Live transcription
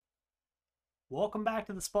Welcome back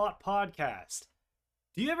to the Spot Podcast.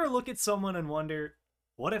 Do you ever look at someone and wonder,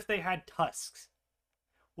 what if they had tusks?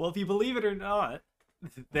 Well, if you believe it or not,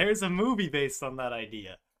 there's a movie based on that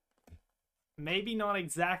idea. Maybe not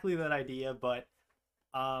exactly that idea, but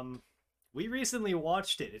we recently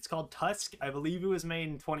watched it. It's called Tusk. I believe it was made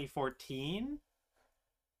in 2014.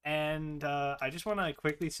 And I just want to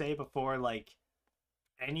quickly say before,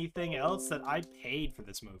 anything else, that I paid for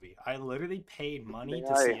this movie. I literally paid money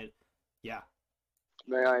to see it. Yeah.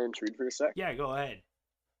 May I intrude for a sec? Yeah, go ahead.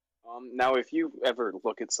 Now, if you ever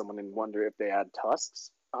look at someone and wonder if they had tusks,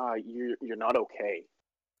 you're not okay.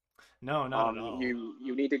 No, not at all.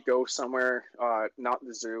 You need to go somewhere. Not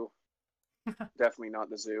the zoo. Definitely not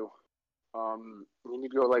the zoo. You need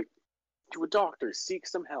to go to a doctor, seek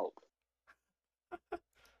some help.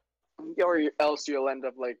 Or else you'll end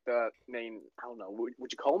up like the main. I don't know.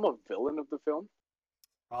 Would you call him a villain of the film?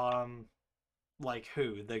 Like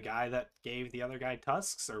who? The guy that gave the other guy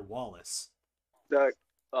tusks, or Wallace? No,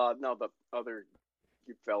 the other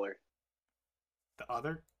feller. The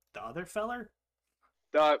other feller?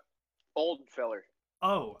 The old feller.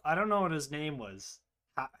 Oh, I don't know what his name was.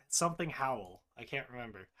 Something Howell. I can't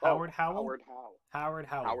remember. Howard Howell? Howard Howell. Howard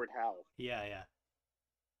Howell. Howard Howell. Yeah.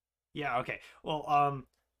 Yeah, okay. Well,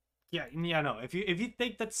 yeah, no. If you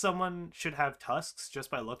think that someone should have tusks just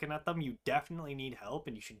by looking at them, you definitely need help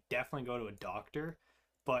and you should definitely go to a doctor.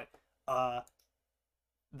 But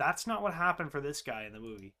that's not what happened for this guy in the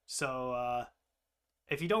movie. So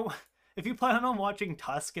if you plan on watching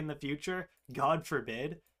Tusk in the future, God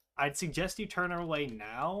forbid, I'd suggest you turn away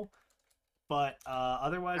now. But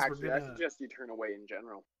otherwise, I suggest you turn away in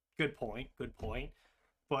general. Good point.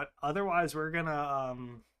 But otherwise, we're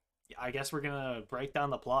gonna I guess we're gonna break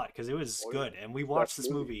down the plot because it was good, and we watched this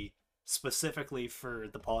movie specifically for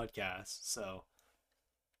the podcast. So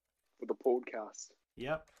for the podcast.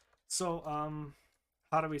 Yep. So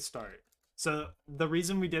how do we start? So the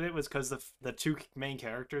reason we did it was because the two main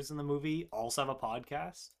characters in the movie also have a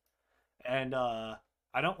podcast, and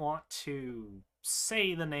I don't want to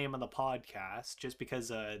say the name of the podcast just because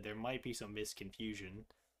there might be some misconfusion.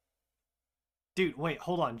 Dude, wait,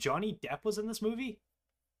 hold on. Johnny Depp was in this movie?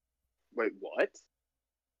 Wait, what?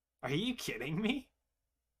 Are you kidding me?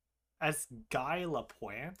 As Guy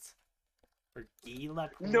Lapointe? Or Guy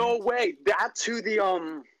Lapointe? No way! That's who the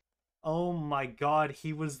Oh my god,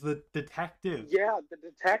 he was the detective. Yeah, the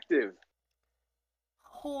detective.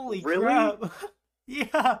 Holy crap.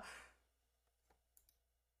 Yeah.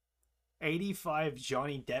 85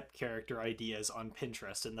 Johnny Depp character ideas on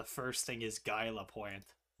Pinterest, and the first thing is Guy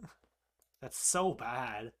Lapointe. That's so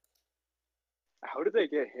bad. How did they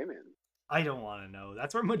get him in? I don't want to know.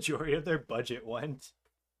 That's where majority of their budget went.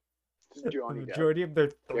 Johnny Majority Depp. of their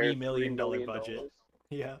 $3 million budget.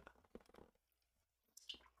 Yeah.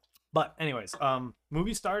 But anyways,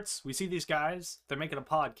 movie starts. We see these guys. They're making a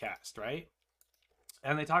podcast, right?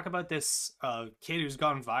 And they talk about this kid who's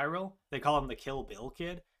gone viral. They call him the Kill Bill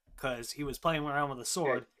kid because he was playing around with a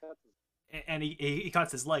sword, and he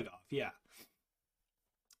cuts his leg off. Yeah.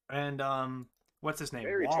 And what's his name?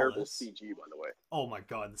 Very Wallace. terrible CG, by the way. Oh my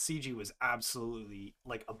god, the CG was absolutely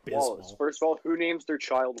abysmal. Wallace. First of all, who names their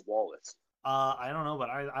child Wallace? I don't know, but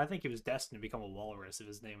I think he was destined to become a walrus if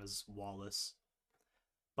his name is Wallace.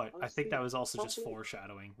 But I think that was also just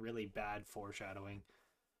foreshadowing, really bad foreshadowing.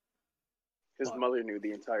 His mother knew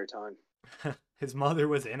the entire time. His mother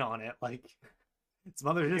was in on it, his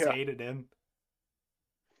mother just hated him.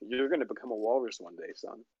 You're gonna become a walrus one day,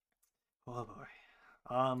 son. Oh boy.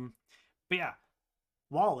 But yeah,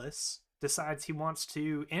 Wallace decides he wants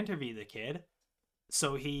to interview the kid,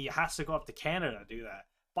 so he has to go up to Canada to do that.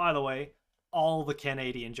 By the way, all the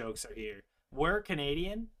Canadian jokes are here. We're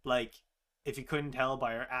Canadian, if you couldn't tell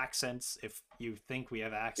by our accents, if you think we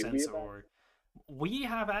have accents, or we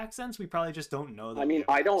have accents, we probably just don't know that. I mean,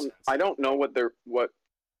 I don't know what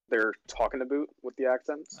they're talking about with the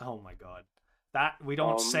accents. Oh my god. That we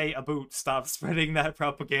don't say a boot. Stop spreading that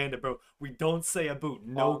propaganda, bro. We don't say a boot.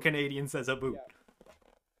 No Canadian says a boot. Yeah.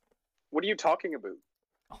 What are you talking about?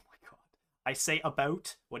 Oh my god. I say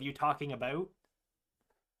about. What are you talking about?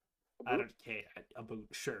 I don't care. A boot.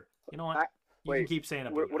 Sure. You know what? You can keep saying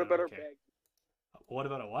a boot. What about our bag? What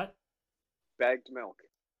about a what? Bagged milk.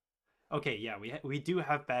 Okay, yeah, we do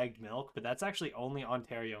have bagged milk, but that's actually only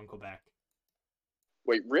Ontario and Quebec.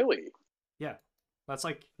 Wait, really? Yeah. That's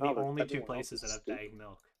the only two places that have bagged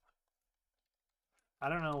milk. I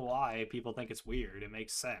don't know why people think it's weird. It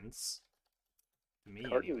makes sense. To me,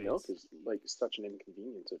 carton milk is such an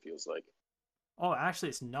inconvenience, it feels like. Oh, actually,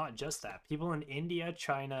 it's not just that. People in India,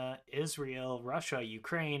 China, Israel, Russia,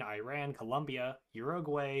 Ukraine, Iran, Colombia,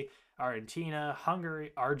 Uruguay, Argentina,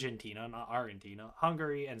 not Argentina,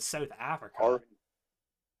 Hungary, and South Africa.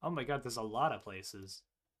 Oh my god, there's a lot of places.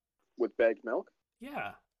 With bagged milk?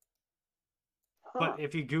 Yeah. Huh. But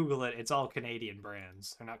if you Google it, it's all Canadian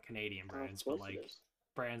brands. They're not Canadian brands, but Of course it like is.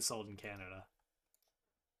 brands sold in Canada.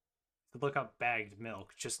 Look up bagged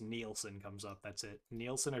milk. Just Nielsen comes up. That's it.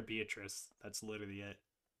 Nielsen or Beatrice. That's literally it.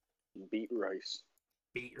 Beet rice.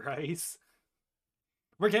 Beet rice.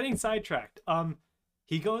 We're getting sidetracked.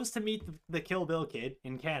 He goes to meet the Kill Bill kid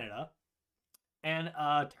in Canada, and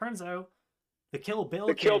turns out the Kill Bill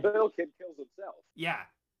The kid. Kill Bill kid kills himself. Yeah,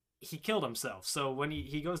 he killed himself. So when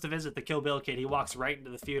he goes to visit the Kill Bill kid, he walks right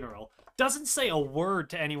into the funeral. Doesn't say a word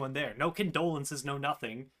to anyone there. No condolences, no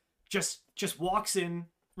nothing. Just walks in,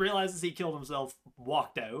 realizes he killed himself,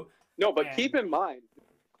 walked out. No, but keep in mind,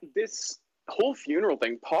 this whole funeral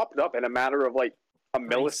thing popped up in a matter of like a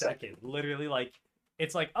millisecond. Literally, like,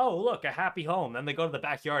 it's like, oh, look, a happy home. Then they go to the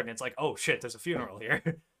backyard, and it's like, oh, shit, there's a funeral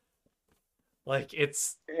here. Like,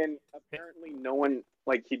 it's... And apparently no one,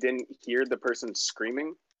 like, he didn't hear the person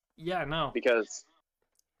screaming. Yeah, no. Because...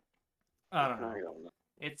 I don't know.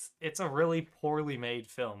 It's a really poorly made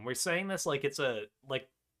film. We're saying this like it's a... Like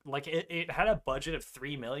it had a budget of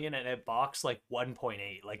 $3 million, and it boxed, like,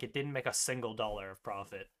 1.8. Like, it didn't make a single dollar of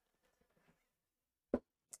profit.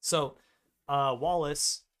 So,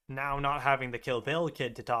 Wallace, now not having the Kill Bill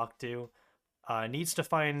kid to talk to, needs to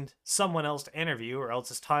find someone else to interview, or else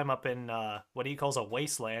his time up in what he calls a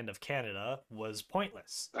wasteland of Canada was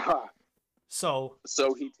pointless. So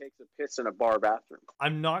he takes a piss in a bar bathroom.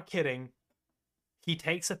 I'm not kidding. He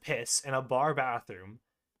takes a piss in a bar bathroom,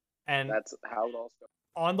 and that's how it all starts.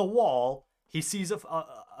 On the wall, he sees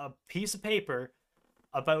a piece of paper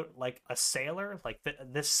about, like, a sailor. Like,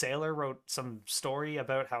 this sailor wrote some story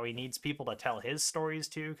about how he needs people to tell his stories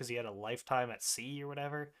to because he had a lifetime at sea or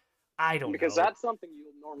whatever. I don't know. Because that's something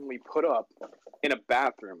you'll normally put up in a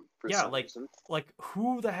bathroom for some reason. Like,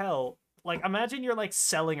 who the hell... Like, imagine you're, like,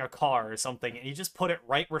 selling a car or something, and you just put it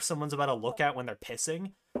right where someone's about to look at when they're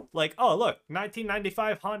pissing. Like, oh, look,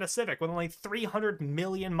 1995 Honda Civic with only 300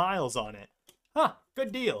 million miles on it. Huh,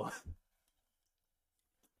 good deal.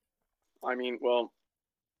 I mean, well,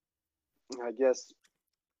 I guess,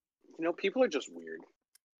 people are just weird.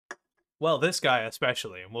 Well, this guy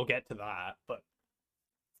especially, and we'll get to that, but...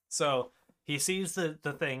 So, he sees the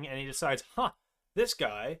thing, and he decides, this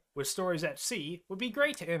guy with stories at sea would be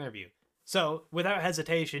great to interview. So, without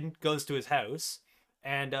hesitation, goes to his house,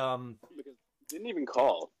 and, Because didn't even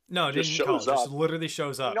call. No, didn't call. Just literally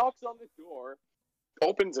shows up. He knocks on the door,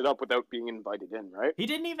 opens it up without being invited in, right? He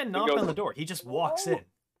didn't even knock on the door. He just walks in.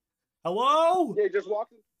 Hello? Yeah, he just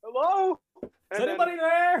walks in. Hello? Is anybody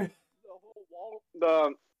there? The whole wall,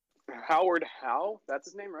 the Howard Howe, that's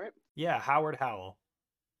his name, right? Yeah, Howard Howell.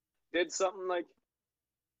 Did something like,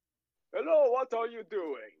 hello, what are you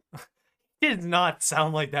doing? He did not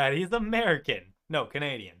sound like that. He's American. No,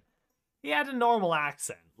 Canadian. He had a normal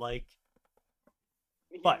accent, like...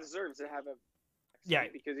 He but, deserves to have a... Yeah.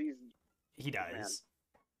 Because he does.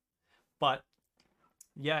 But,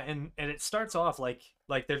 yeah, and it starts off like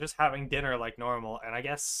they're just having dinner like normal, and I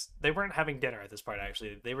guess they weren't having dinner at this part,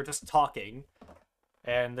 actually. They were just talking,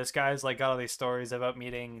 and this guy's, like, got all these stories about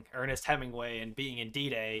meeting Ernest Hemingway and being in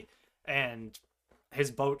D-Day, and his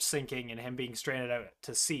boat sinking and him being stranded out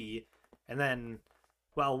to sea. And then,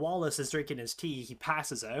 while Wallace is drinking his tea, he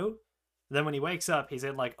passes out. Then when he wakes up, he's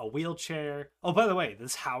in, like, a wheelchair. Oh, by the way,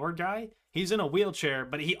 this Howard guy, he's in a wheelchair,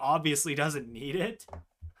 but he obviously doesn't need it.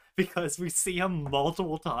 Because we see him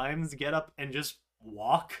multiple times get up and just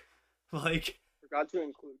walk. Like... Forgot to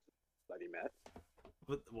include that he met.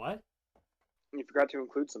 What? You forgot to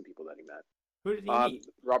include some people that he met. Who did he meet?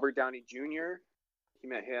 Robert Downey Jr. He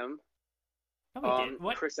met him. No, he did.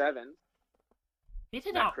 What? Chris Evans. He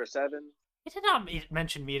did not. Chris Evans. He did not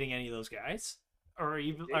mention meeting any of those guys. Or are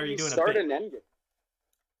you doing a bit? Starred in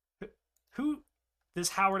Endgame. Who? This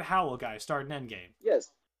Howard Howell guy starred in Endgame.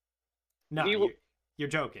 Yes. No, you're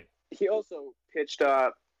joking. He also pitched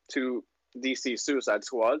to DC Suicide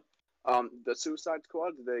Squad. The Suicide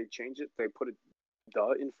Squad, they changed it. They put a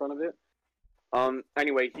 "duh" in front of it.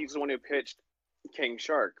 Anyway, he's the one who pitched King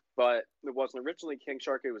Shark, but it wasn't originally King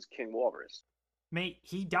Shark. It was King Walrus. Mate,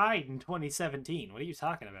 he died in 2017. What are you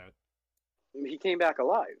talking about? He came back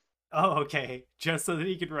alive. Oh, okay. Just so that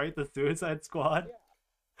he could write the Suicide Squad?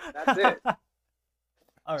 Yeah, that's it.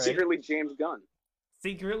 All right. Secretly James Gunn.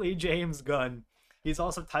 Secretly James Gunn. He's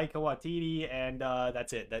also Taika Waititi, and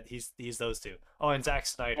that's it. That he's those two. Oh, and Zack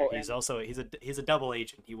Snyder. He's a double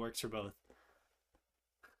agent. He works for both.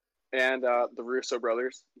 And the Russo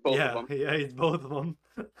brothers, both of them. Yeah, he's both of them.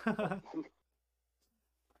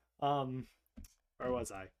 Where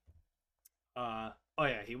was I? Oh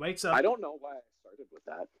yeah, he wakes up I don't know why I started with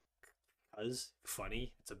that. because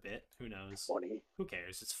funny. It's a bit. Who knows? Funny. Who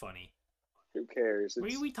cares? It's funny. Who cares?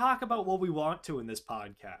 We talk about what we want to in this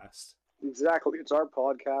podcast. Exactly. It's our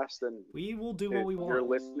podcast, and We will do what if we you're want.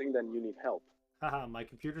 listening, then you need help. Haha, my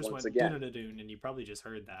computer's Once went again. doo-doo-doo, and you probably just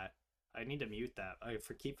heard that. I need to mute that.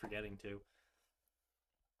 Keep forgetting to.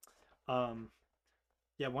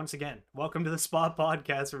 Yeah, once again, welcome to the Spot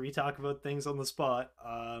Podcast where we talk about things on the spot.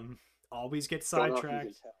 Always get Don't know if you can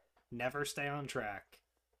sidetracked. tell. Never stay on track.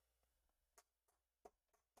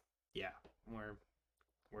 Yeah, we're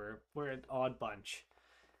an odd bunch.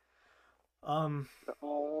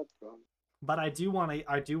 But I do want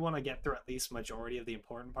to get through at least majority of the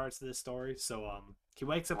important parts of this story. So he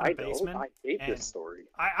wakes up in I the basement. I hate and this story.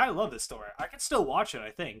 I love this story. I can still watch it,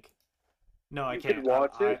 I think. No, I You can't. could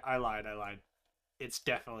watch it? I lied. It's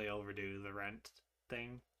definitely overdue, the rent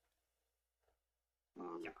thing.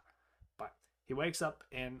 Yeah. But he wakes up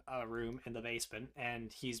in a room in the basement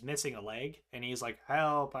and he's missing a leg and he's like,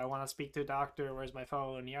 "Help, I want to speak to a doctor. Where's my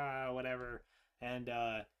phone?" Yeah, whatever. And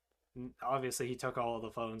obviously he took all of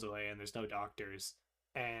the phones away and there's no doctors.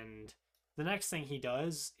 And the next thing he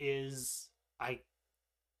does is I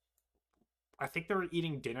think they were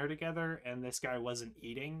eating dinner together and this guy wasn't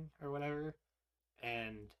eating or whatever.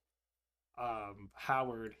 And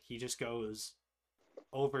Howard, he just goes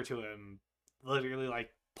over to him, literally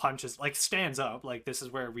like punches, like stands up. Like this is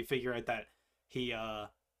where we figure out that he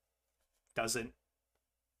doesn't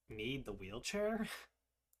need the wheelchair.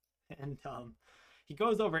 And he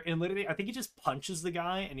goes over and literally I think he just punches the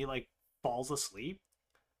guy and he like falls asleep.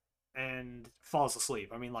 I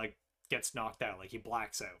mean, like gets knocked out, like he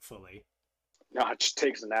blacks out fully. No, it just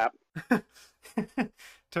takes a nap.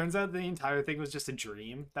 Turns out the entire thing was just a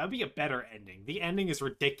dream. That would be a better ending. The ending is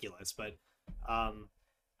ridiculous, but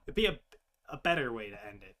it'd be a better way to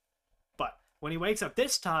end it. But when he wakes up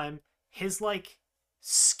this time, his like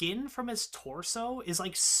skin from his torso is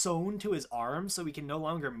like sewn to his arms so he can no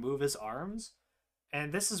longer move his arms.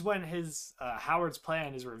 And this is when his Howard's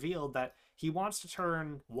plan is revealed that he wants to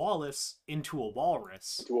turn Wallace into a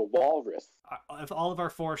walrus. To a walrus. If all of our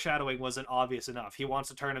foreshadowing wasn't obvious enough, he wants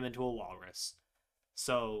to turn him into a walrus.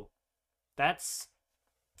 So that's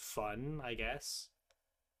fun, I guess.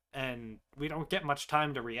 And we don't get much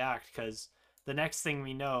time to react because the next thing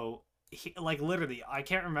we know, like literally, I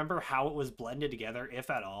can't remember how it was blended together, if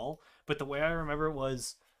at all. But the way I remember it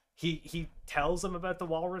was he tells him about the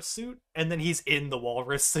walrus suit, and then he's in the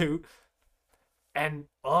walrus suit. And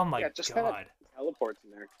oh my just god, kind of teleports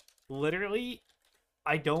in there. literally,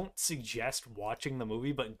 I don't suggest watching the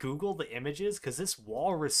movie, but Google the images because this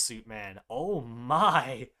walrus suit, man, oh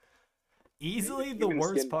my, easily the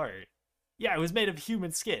worst part. Yeah, it was made of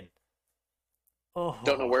human skin. Oh,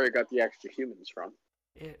 Don't know where he got the extra humans from.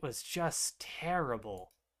 it was just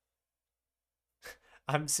terrible.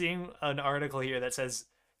 I'm seeing an article here that says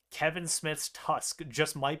Kevin Smith's Tusk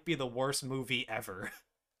just might be the worst movie ever.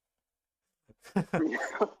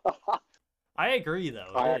 I agree,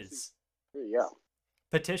 though. It is. Yeah.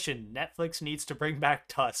 Petition: Netflix needs to bring back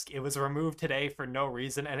Tusk. It was removed today for no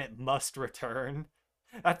reason, and it must return.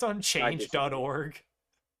 That's on change.org.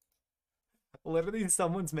 Literally,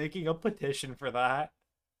 someone's making a petition for that.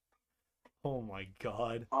 Oh my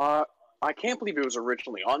god. I can't believe it was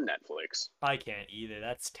originally on Netflix. I can't either.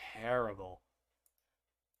 That's terrible.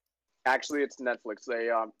 Actually, it's Netflix. They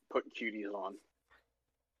put cuties on.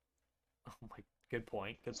 Oh my, good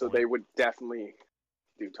point. So they would definitely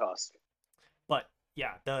do Tusk. But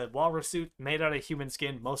yeah, the walrus suit made out of human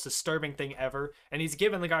skin, most disturbing thing ever. And he's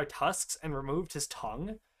given the guy tusks and removed his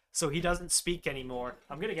tongue, so he doesn't speak anymore.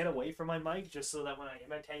 I'm gonna get away from my mic just so that when I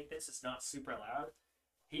imitate this, it's not super loud.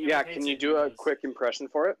 Yeah, can you do a quick impression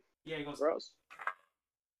for it? Yeah, he goes. Gross.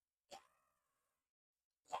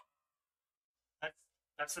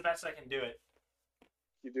 That's the best I can do it.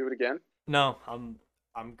 You do it again? No, I'm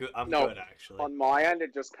good. I'm good actually. On my end,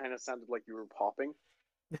 it just kind of sounded like you were popping.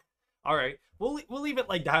 All right, we'll leave it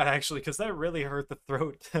like that actually, because that really hurt the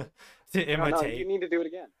throat to imitate. No, you need to do it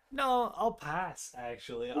again. No, I'll pass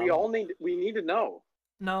actually. We need to know.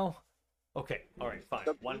 No. Okay. All right. Fine.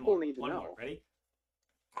 The One people more. need to One know. more. Ready?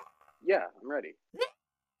 Yeah, I'm ready.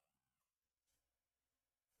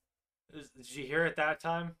 Did you hear it that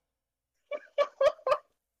time?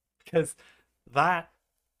 Because that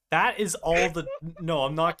is all the. No,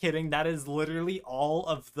 I'm not kidding. That is literally all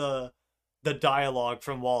of the dialogue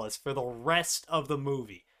from Wallace for the rest of the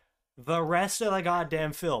movie. The rest of the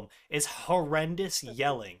goddamn film is horrendous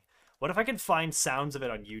yelling. What if I can find sounds of it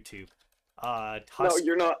on YouTube? Tusk, No,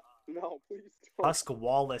 you're not. No, please don't. Tusk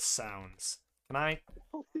Wallace sounds. Can I?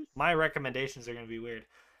 My recommendations are gonna be weird.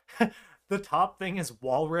 The top thing is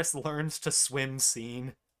walrus learns to swim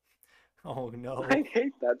scene. Oh no. I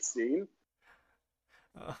hate that scene.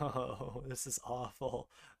 Oh, this is awful.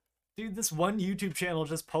 Dude, this one YouTube channel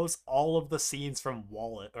just posts all of the scenes from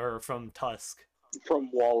from Tusk. From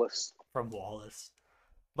Wallace. From Wallace.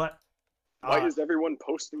 But why is everyone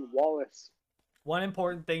posting Wallace? One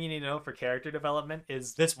important thing you need to know for character development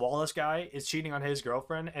is this Wallace guy is cheating on his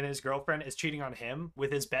girlfriend, and his girlfriend is cheating on him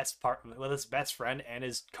with his best friend and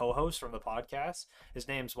his co-host from the podcast. His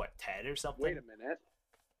name's what, Ted or something? Wait a minute.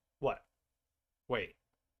 What? Wait.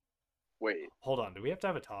 Hold on. Do we have to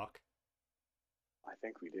have a talk? I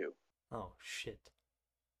think we do. Oh shit.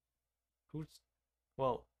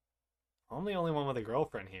 Well, I'm the only one with a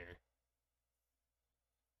girlfriend here.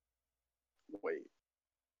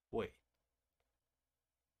 Wait.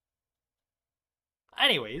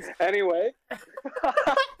 Anyway.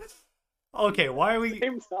 Okay, why are we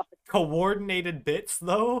coordinated bits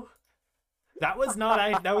though? That was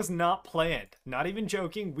not planned. Not even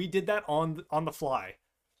joking. We did that on the fly.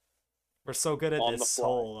 We're so good at this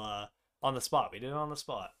whole on the spot. We did it on the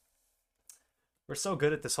spot. We're so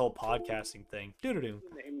good at this whole podcasting thing. Doo-doo-doo.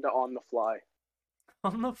 Named On the Fly.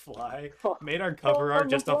 On the fly. Made our cover art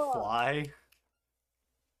just a fly.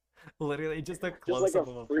 Literally just a close up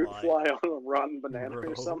of a fruit fly on a rotten banana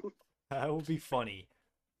or something. That would be funny.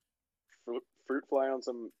 Fruit fly on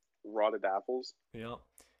some rotted apples. Yeah.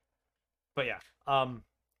 But yeah.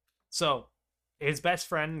 So his best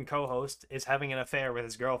friend and co-host is having an affair with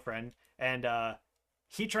his girlfriend, and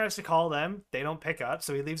he tries to call them. They don't pick up,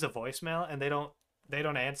 so he leaves a voicemail, and they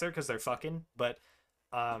don't answer because they're fucking. But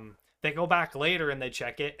they go back later and they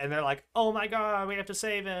check it, and they're like, "Oh my god, we have to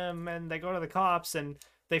save him!" And they go to the cops, and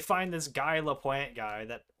they find this Guy Lapointe guy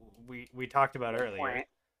that we talked about earlier.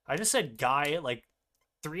 I just said Guy, like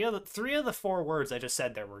three of the four words I just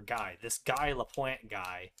said there were Guy. This Guy Lapointe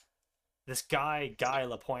guy. This Guy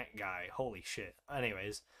Lapointe guy. Holy shit.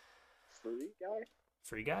 Anyways.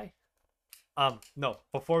 Free guy? No.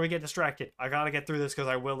 Before we get distracted, I gotta get through this because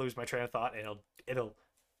I will lose my train of thought and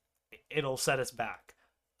it'll set us back.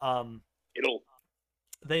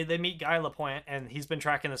 They meet Guy Lapointe, and he's been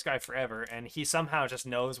tracking this guy forever, and he somehow just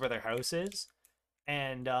knows where their house is.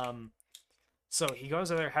 And so he goes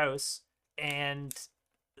to their house, and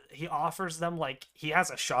he offers them, like, he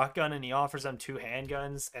has a shotgun, and he offers them 2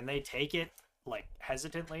 handguns, and they take it, like,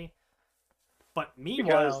 hesitantly. But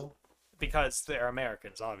meanwhile, because they're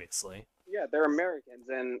Americans, obviously. Yeah, they're Americans,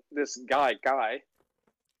 and this guy.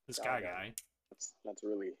 This guy. That's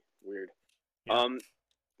really weird. Yeah.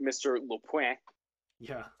 Mr. Lapointe.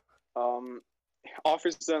 Yeah.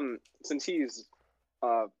 Offers them, since he's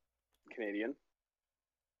Canadian.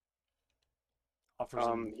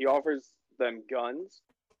 He offers them guns.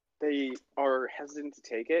 They are hesitant to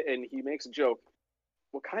take it, and he makes a joke.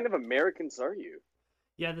 What kind of Americans are you?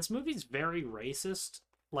 Yeah, this movie's very racist.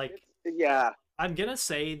 Like, yeah, I'm gonna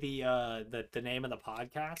say the name of the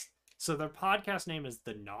podcast. So their podcast name is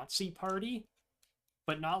The Nazi Party,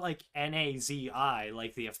 but not like Nazi,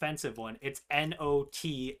 like the offensive one. It's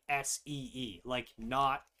Notsee, like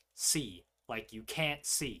not see, like you can't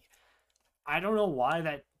see. I don't know why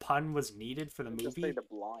that pun was needed for the movie. Just say the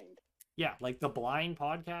blind. Yeah, like the blind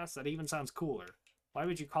podcast. That even sounds cooler. Why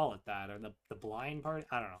would you call it that? Or the blind part?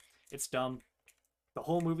 I don't know. It's dumb. The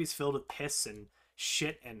whole movie's filled with piss and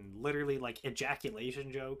shit and literally like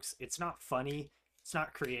ejaculation jokes. It's not funny. It's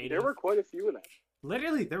not creative. There were quite a few of them.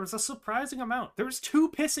 Literally, there was a surprising amount. There was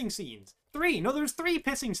 2 pissing scenes. 3. No, there's 3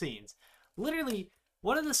 pissing scenes. Literally,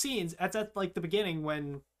 one of the scenes at like the beginning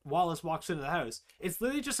when Wallace walks into the house, it's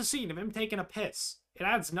literally just a scene of him taking a piss. It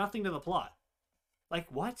adds nothing to the plot. Like,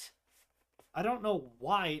 what? I don't know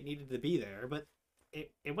why it needed to be there, but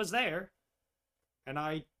it was there. And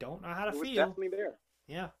I don't know how to feel. It was definitely there.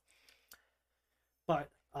 Yeah. But,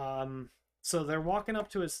 so they're walking up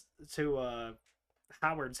to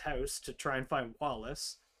Howard's house to try and find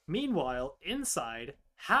Wallace. Meanwhile, inside,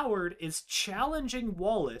 Howard is challenging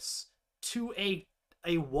Wallace to a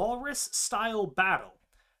walrus-style battle.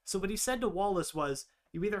 So what he said to Wallace was,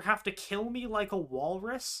 you either have to kill me like a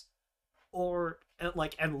walrus, or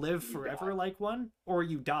and live forever like one, or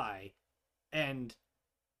you die. And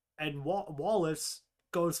Wallace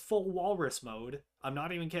goes full walrus mode. I'm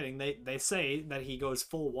not even kidding. They say that he goes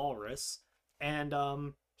full walrus, and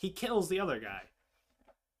he kills the other guy.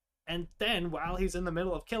 And then while he's in the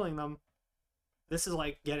middle of killing them, this is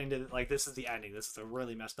like getting to like this is the ending. This is a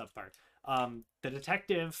really messed up part. The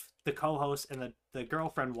detective, the co-host, and the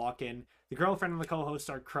girlfriend walk in. The girlfriend and the co-host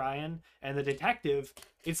start crying, and the detective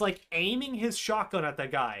is like aiming his shotgun at the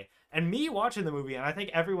guy. And me watching the movie, and I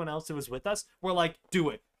think everyone else who was with us, were like, "Do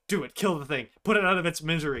it, do it, kill the thing, put it out of its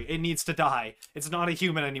misery, it needs to die, it's not a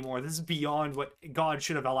human anymore, this is beyond what God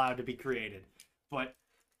should have allowed to be created. But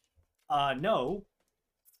no,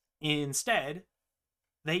 instead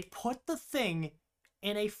they put the thing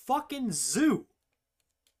in a fucking zoo.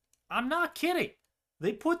 I'm not kidding.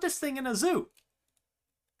 They put this thing in a zoo.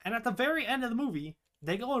 And at the very end of the movie,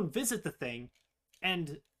 they go and visit the thing,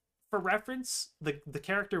 and for reference, the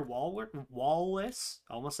character Wallace,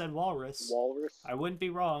 I almost said walrus. Walrus. I wouldn't be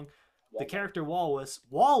wrong. The character Wallace,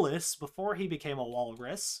 before he became a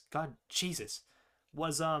walrus, God Jesus,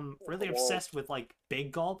 was really obsessed with like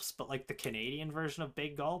big gulps, but like the Canadian version of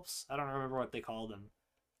big gulps. I don't remember what they called them.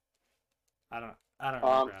 I don't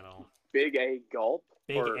remember at all. Big A gulp.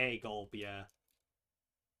 Big A gulp, yeah.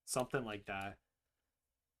 Something like that.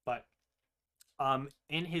 But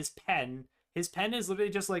in his pen is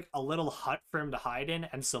literally just like a little hut for him to hide in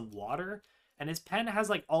and some water. And his pen has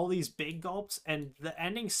like all these big gulps, and the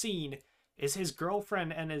ending scene is his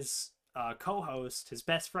girlfriend and his co-host, his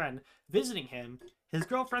best friend, visiting him. His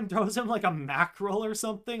girlfriend throws him like a mackerel or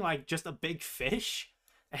something, like just a big fish,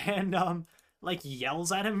 and like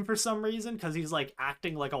yells at him for some reason because he's like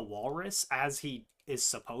acting like a walrus as he is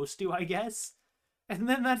supposed to, I guess. And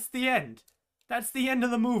then that's the end. That's the end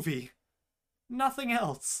of the movie. Nothing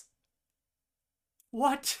else.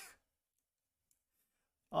 What?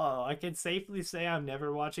 Oh, I can safely say I'm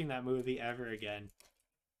never watching that movie ever again.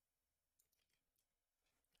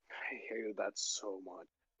 I hated that so much.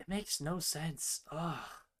 It makes no sense. Ugh.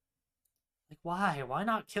 Like, why? Why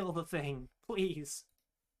not kill the thing? Please.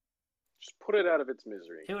 Just put it out of its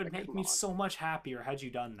misery. It would make me so much happier had you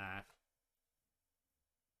done that.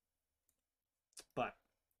 But,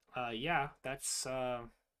 yeah, that's,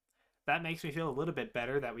 that makes me feel a little bit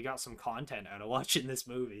better that we got some content out of watching this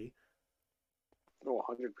movie. Oh,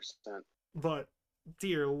 100%. But,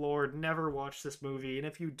 dear Lord, never watch this movie. And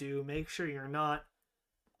if you do, make sure you're not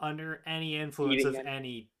under any influence of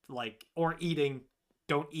any, like, or eating.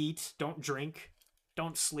 Don't eat. Don't drink.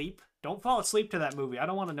 Don't sleep. Don't fall asleep to that movie. I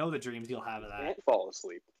don't want to know the dreams you'll have of that. You can't fall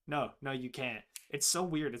asleep. No, you can't. It's so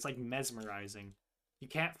weird. It's like mesmerizing. You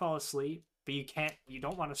can't fall asleep, but you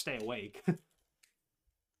don't want to stay awake.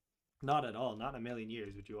 Not at all. Not in a million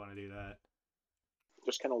years would you want to do that.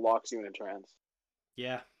 Just kind of locks you in a trance.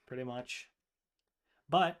 Yeah, pretty much.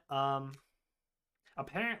 But,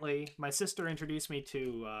 apparently, my sister introduced me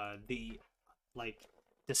to, the, like,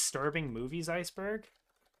 Disturbing Movies iceberg.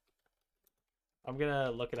 I'm gonna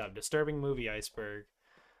look it up. Disturbing Movie iceberg.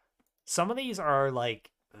 Some of these are, like,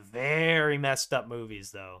 very messed up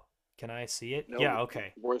movies, though. Can I see it? No, yeah,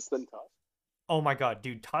 okay. Worse than Tusk. Oh my god,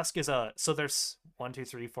 dude, Tusk is a... So there's 1, 2,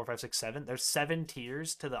 3, 4, 5, 6, 7. There's 7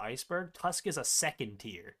 tiers to the iceberg. Tusk is a second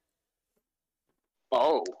tier.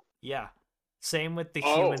 Oh. Yeah. Same with the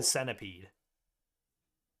Human Centipede.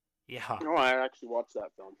 Yeah. No, I actually watched that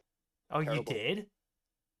film. Oh, terrible. You did?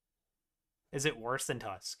 Is it worse than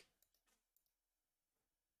Tusk?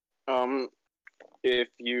 If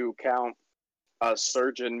you count a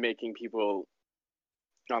surgeon making people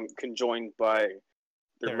conjoined by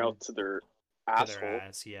their mouth to their asshole. To their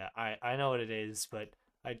ass, yeah. I know what it is, but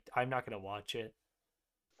I'm not gonna watch it.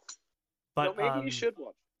 But no, maybe you should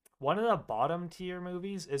watch. One of the bottom tier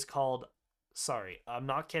movies is called, sorry, I'm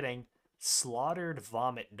not kidding, Slaughtered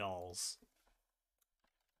Vomit Dolls.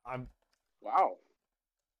 Wow.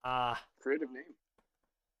 Creative name.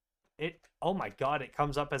 Oh my god, it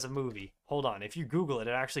comes up as a movie. Hold on, if you Google it,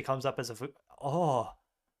 it actually comes up as a oh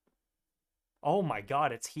my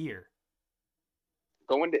god, it's here.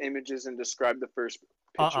 Go into images and describe the first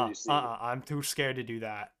picture you see. I'm too scared to do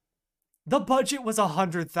that. The budget was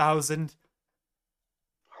 100,000.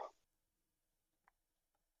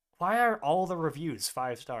 Why are all the reviews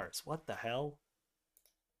 5 stars? What the hell?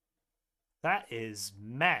 That is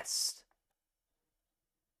messed.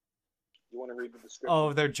 You want to read the description?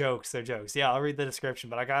 Oh, they're jokes. They're jokes. Yeah, I'll read the description,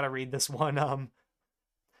 but I gotta read this one.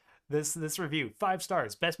 This review. 5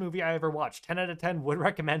 stars. Best movie I ever watched. 10 out of 10. Would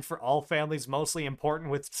recommend for all families, mostly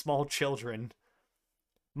important with small children.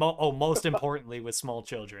 Most importantly with small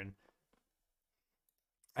children.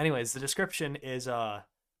 Anyways, the description is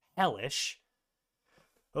hellish.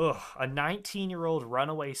 Ugh, a 19-year-old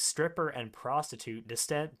runaway stripper and prostitute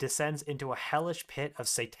descends into a hellish pit of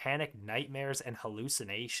satanic nightmares and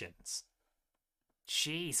hallucinations.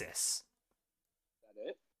 Jesus. Is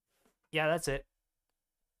that it? Yeah, that's it.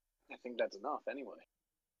 I think that's enough anyway.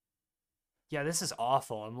 Yeah, this is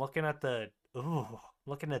awful. I'm looking at the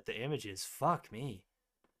images. Fuck me.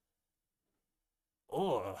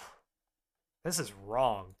 Ugh. This is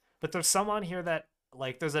wrong. But there's some on here that,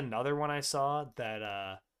 like, there's another one I saw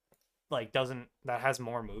that that has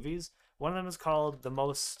more movies. One of them is called the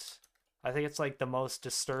most. I think it's like the most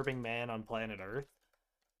disturbing man on planet Earth.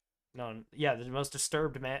 No, yeah, the most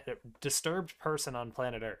disturbed person on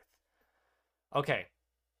planet Earth. Okay,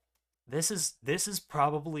 this is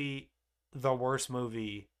probably the worst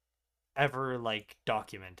movie ever like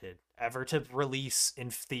documented, ever to release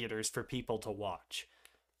in theaters for people to watch.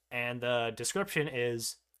 And the description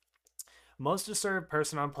is most disturbed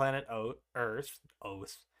person on planet Earth,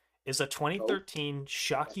 Oath, is a Oh, 2013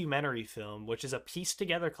 shockumentary film, which is a pieced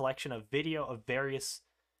together collection of video of various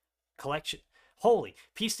collection. Holy,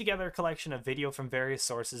 pieced together a collection of video from various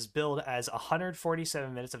sources, billed as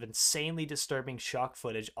 147 minutes of insanely disturbing shock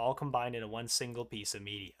footage, all combined into one single piece of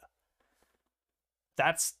media.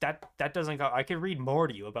 That doesn't go. I can read more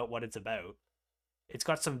to you about what it's about. It's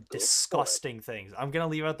got some go for it. disgusting things. I'm gonna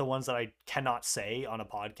leave out the ones that I cannot say on a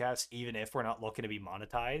podcast, even if we're not looking to be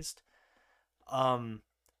monetized. Um,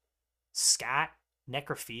 scat,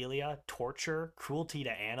 necrophilia, torture, cruelty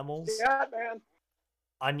to animals. Yeah, man.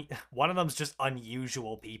 One of them's just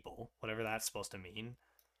unusual people, whatever that's supposed to mean.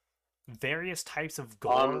 Various types of Um,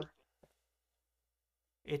 gore.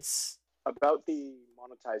 It's about the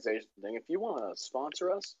monetization thing, if you want to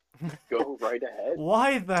sponsor us, go right ahead.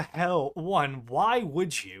 why the hell? One, why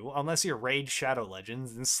would you, unless you're Raid Shadow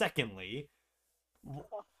Legends? And secondly,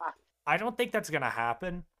 I don't think that's gonna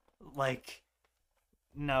happen. Like,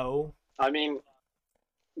 no. I mean,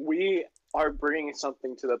 we are bringing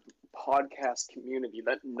something to the podcast community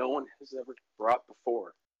that no one has ever brought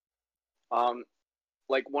before. Um,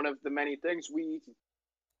 like one of the many things we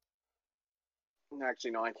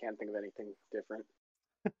actually no, I can't think of anything different.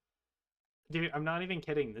 Dude, I'm not even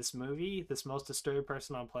kidding. This movie, this most disturbed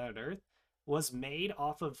person on planet Earth, was made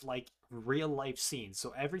off of like real life scenes.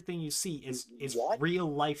 So everything you see is What?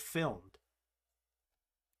 real life filmed.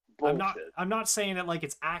 Bullshit. I'm not saying it like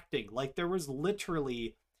it's acting. Like there was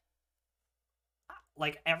literally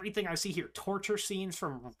like everything I see here, torture scenes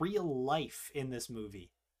from real life in this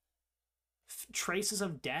movie. Traces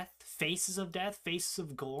of death, faces of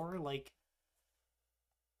gore, like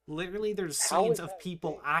literally there's How scenes is of that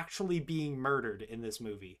people fake? actually being murdered in this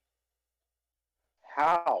movie.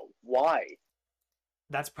 How? Why?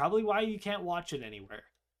 That's probably why you can't watch it anywhere.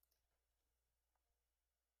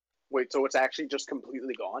 Wait, so it's actually just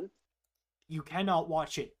completely gone? You cannot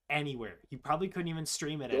watch it anywhere. You probably couldn't even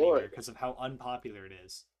stream it anywhere Good. because of how unpopular it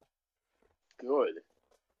is. Good.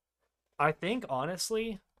 I think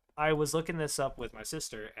honestly, I was looking this up with my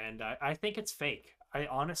sister, and I think it's fake. I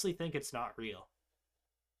honestly think it's not real.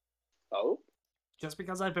 Oh? Just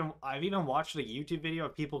because I've even watched a YouTube video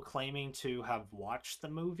of people claiming to have watched the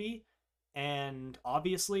movie, and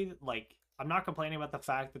obviously, like, I'm not complaining about the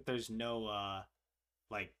fact that there's no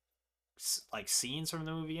like like scenes from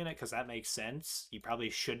the movie in it, because that makes sense. You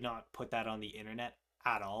probably should not put that on the internet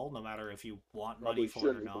at all, no matter if you want money Probably for it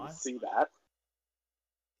or shouldn't even not. see that.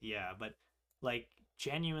 Yeah, but like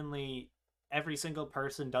genuinely, every single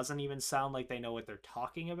person doesn't even sound like they know what they're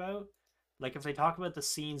talking about. Like if they talk about the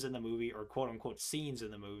scenes in the movie or quote unquote scenes in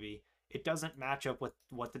the movie, it doesn't match up with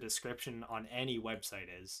what the description on any website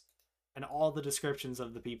is. And all the descriptions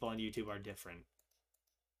of the people on YouTube are different.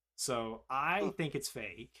 So I Huh. think it's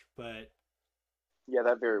fake, but Yeah,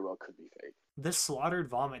 that very well could be fake. this slaughtered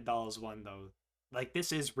vomit dolls one though, like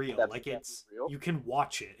this is real. That's Like definitely it's real. you can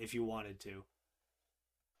watch it if you wanted to.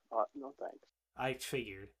 No thanks. I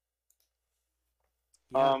figured.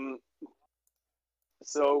 Yeah. Um,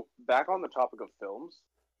 so back on the topic of films,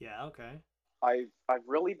 Yeah, okay. I've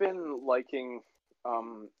really been liking.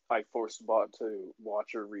 I forced Bot to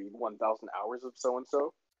watch or read 1,000 hours of so and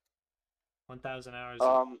so. 1,000 hours of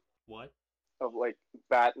Um, what? of like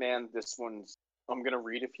Batman. This one's I'm gonna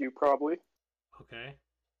read a few probably. Okay.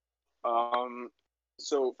 Um,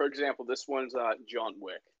 so for example, this one's John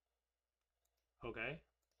Wick. Okay.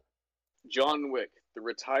 John Wick, the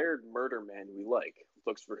retired murder man we like,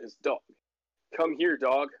 looks for his dog. Come here,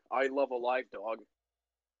 dog. I love a live dog.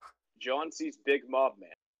 John sees Big Mob Man.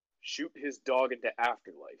 Shoot his dog into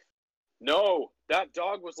afterlife. No, that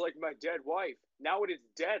dog was like my dead wife. Now it is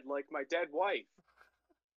dead like my dead wife.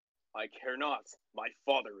 I care not. My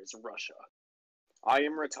father is Russia. I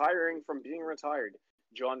am retiring from being retired.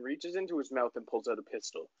 John reaches into his mouth and pulls out a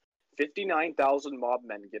pistol. 59,000 mob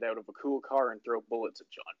men get out of a cool car and throw bullets at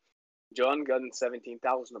John. John guns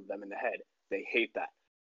 17,000 of them in the head. They hate that.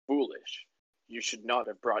 Foolish. You should not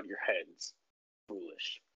have brought your heads.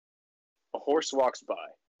 Foolish. A horse walks by.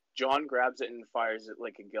 John grabs it and fires it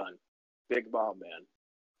like a gun. Big Mob Man.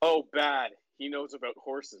 Oh, bad. He knows about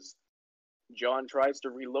horses. John tries to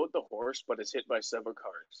reload the horse but is hit by several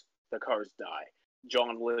cars. The cars die.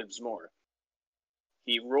 John lives more.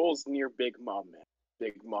 He rolls near Big Mob Man.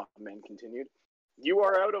 Big Mothman continued. You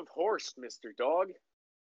are out of horse, Mr. Dog.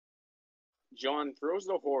 John throws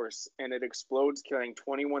the horse, and it explodes, killing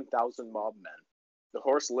 21,000 mobmen. The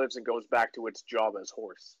horse lives and goes back to its job as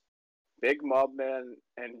horse. Big Mobman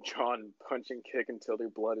and John punch and kick until their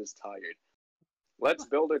blood is tired. Let's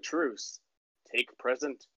build a truce. Take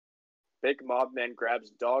present. Big Mobman grabs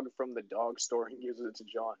dog from the dog store and gives it to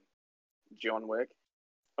John. John Wick.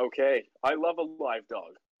 Okay, I love a live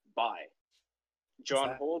dog. Bye.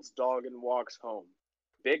 John holds dog and walks home.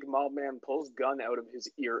 Big Mobman pulls gun out of his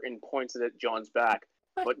ear and points it at John's back,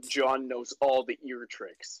 but John knows all the ear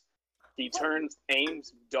tricks. He turns,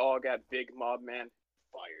 aims dog at Big Mobman,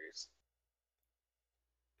 fires.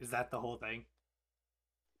 Is that the whole thing?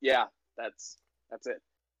 Yeah, that's it.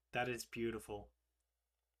 That is beautiful.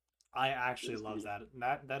 I actually love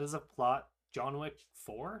that. That is a plot. John Wick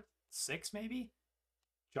 4? 6 maybe?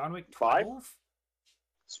 John Wick 12? 5?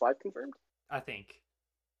 Is 5 confirmed? I think.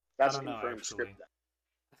 That's I don't confirmed know, script then.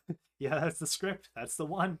 Yeah, that's the script. That's the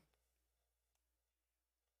one.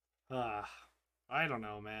 I don't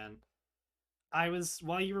know, man.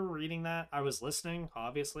 While you were reading that, I was listening,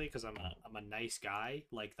 obviously, because I'm a nice guy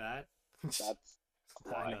like that. That's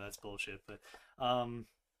I know that's bullshit, but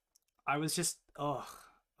I was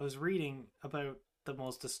reading about the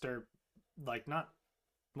most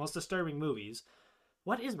most disturbing movies.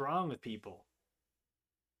 What is wrong with people?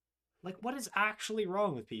 Like, what is actually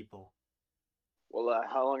wrong with people? Well,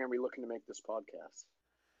 how long are we looking to make this podcast?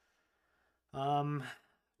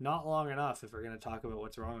 Not long enough if we're going to talk about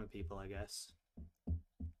what's wrong with people, I guess.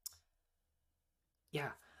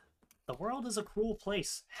 Yeah, the world is a cruel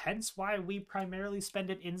place, hence why we primarily spend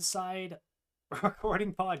it inside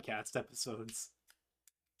recording podcast episodes.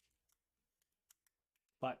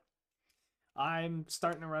 But I'm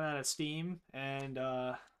starting to run out of steam, and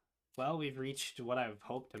well, we've reached what I've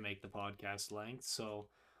hoped to make the podcast length, so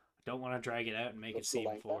I don't want to drag it out and make it seem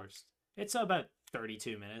forced. It's about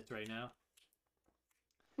 32 minutes right now.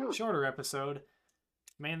 Shorter episode,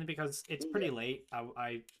 mainly because it's pretty late.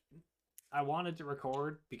 I wanted to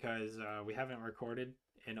record because we haven't recorded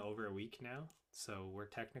in over a week now, so we're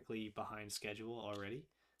technically behind schedule already,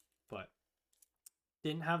 but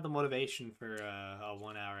didn't have the motivation for a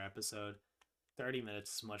 1 hour episode. 30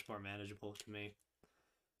 minutes is much more manageable to me.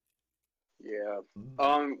 Yeah.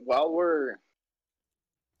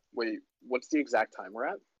 Wait, what's the exact time we're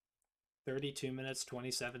at? 32 minutes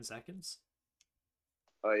 27 seconds.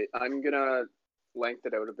 I'm gonna length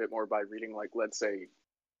it out a bit more by reading, like, let's say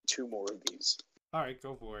 2 more of these. All right,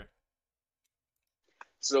 go for it.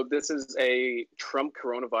 So this is a Trump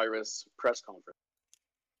coronavirus press conference.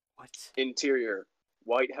 What? Interior,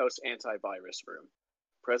 White House antivirus room.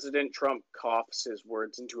 President Trump coughs his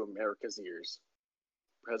words into America's ears.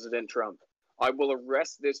 President Trump, I will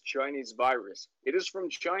arrest this Chinese virus. It is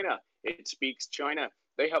from China. It speaks China.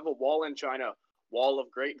 They have a wall in China. Wall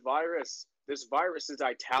of great virus. This virus is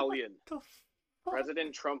Italian.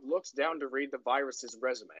 President Trump looks down to read the virus's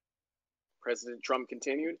resume. President Trump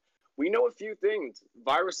continued, we know a few things.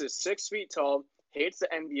 Virus is 6 feet tall, hates the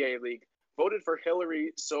NBA league, voted for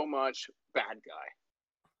Hillary so much, bad guy.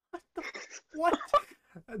 What?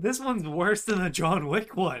 This one's worse than the John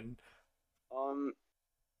Wick one.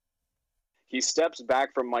 He steps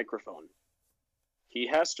back from microphone. He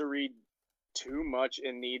has to read too much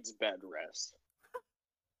and needs bed rest.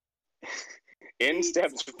 In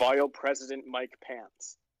steps vile President Mike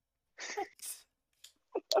Pence.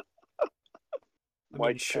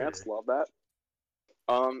 Mike Pence, love that.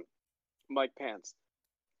 Mike Pence.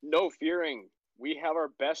 No fearing. We have our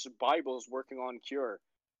best Bibles working on cure.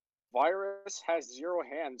 Virus has 0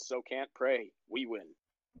 hands, so can't pray. We win.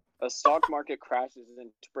 A stock market crashes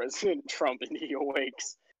into President Trump and he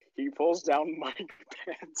awakes. He pulls down Mike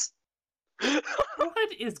Pence.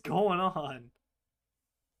 What is going on?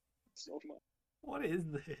 So much. What is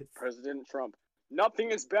this? President Trump.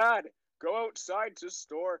 Nothing is bad. Go outside to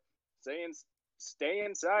store. Stay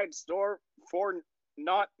inside store for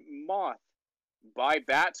not moth. Buy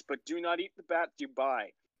bats, but do not eat the bats you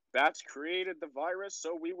buy. Bats created the virus,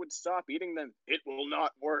 so we would stop eating them. It will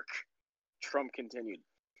not work. Trump continued.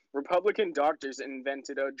 Republican doctors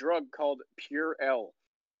invented a drug called Pure L.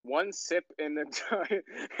 One sip in the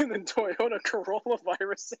Toyota Corolla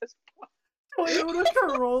virus says, Toyota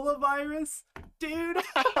Corolla virus? Dude!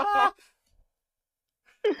 Oh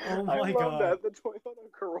my God. I love that, the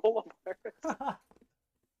Toyota Corolla virus.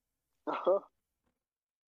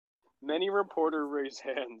 Many reporters raised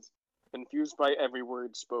hands, confused by every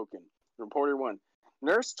word spoken. Reporter 1.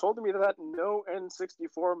 Nurse told me that no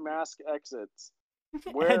N64 mask exits.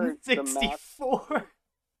 Where N64?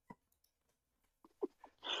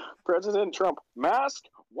 President Trump, mask?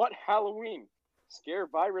 What Halloween? Scare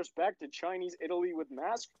virus back to Chinese Italy with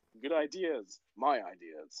mask? Good ideas. My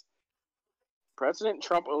ideas. President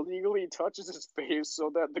Trump illegally touches his face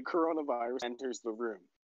so that the coronavirus enters the room.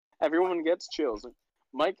 Everyone gets chills.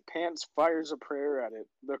 Mike Pence fires a prayer at it.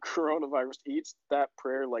 The coronavirus eats that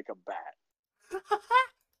prayer like a bat.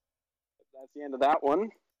 That's the end of that one.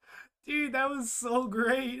 Dude, that was so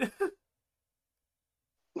great.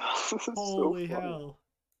 Holy so hell.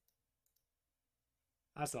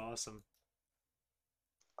 That's awesome.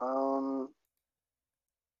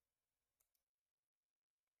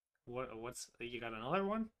 What's you got another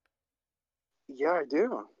one? Yeah, I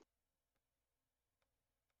do.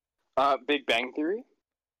 Big Bang Theory.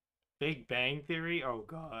 Big Bang Theory? Oh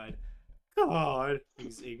god. God.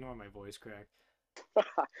 Ignore my voice crack.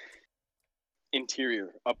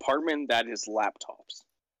 Interior, apartment that is laptops.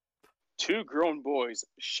 Two grown boys,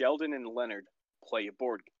 Sheldon and Leonard, play a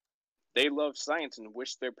board game. They love science and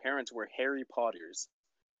wish their parents were Harry Potters.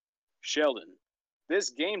 Sheldon,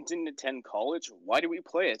 this game didn't attend college. Why do we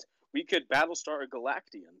play it? We could Battlestar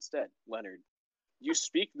Galactica instead. Leonard, you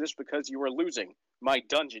speak this because you are losing. My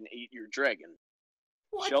dungeon ate your dragon.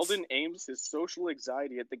 What? Sheldon aims his social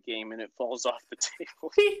anxiety at the game and it falls off the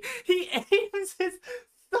table. He aims his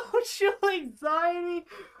social anxiety.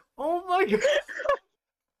 Oh my god.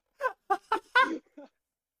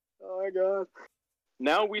 Oh my god.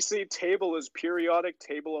 Now we see table as periodic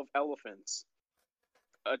table of elephants.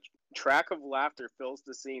 A track of laughter fills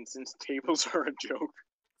the scene since tables are a joke.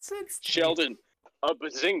 Sheldon, a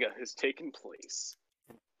bazinga has taken place.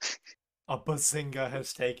 A bazinga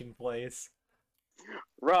has taken place.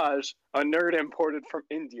 Raj, a nerd imported from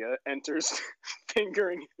India, enters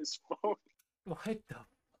fingering his phone. What the?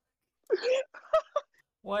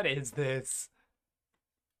 What is this?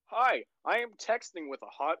 Hi, I am texting with a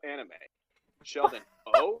hot anime. Sheldon,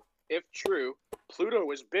 oh, if true,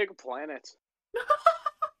 Pluto is big planet.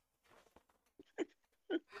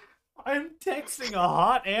 I'm texting a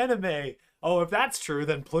hot anime. Oh, if that's true,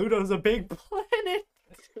 then Pluto's a big planet.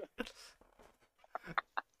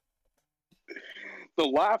 The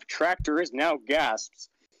laugh tractor is now gasps.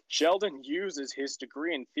 Sheldon uses his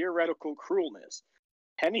degree in theoretical cruelness.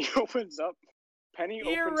 Penny opens the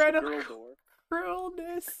girl door.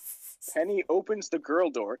 Cruelness. Penny opens the girl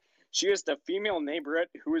door. She is the female neighborette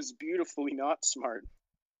who is beautifully not smart.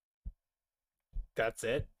 That's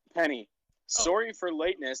it? Penny, sorry for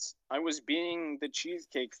lateness. I was being the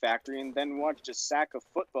Cheesecake Factory and then watched a sack of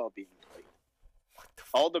football being played.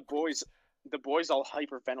 All the boys all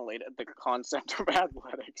hyperventilate at the concept of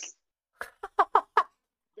athletics.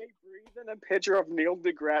 They breathe in a picture of Neil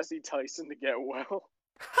deGrasse Tyson to get well.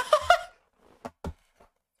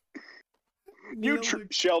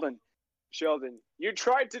 Sheldon, you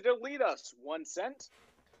tried to delete us. 1 cent?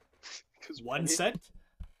 1 cent?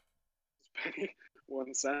 Penny,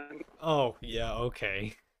 1 cent. Oh, yeah,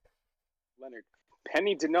 okay. Leonard,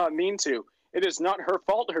 Penny did not mean to. It is not her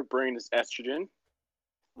fault her brain is estrogen.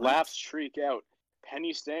 What? Laughs shriek out.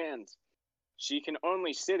 Penny stands. She can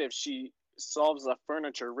only sit if she solves a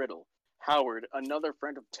furniture riddle. Howard, another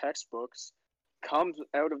friend of textbooks, comes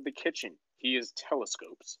out of the kitchen. He is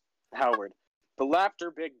telescopes. Howard, the laughter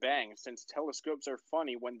big bang, since telescopes are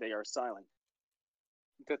funny when they are silent.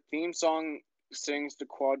 The theme song sings the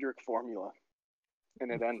quadratic formula,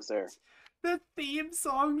 and it ends there. The theme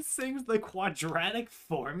song sings the quadratic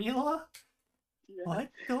formula? Yeah. What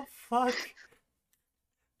the fuck?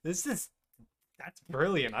 That's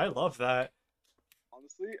brilliant. I love that.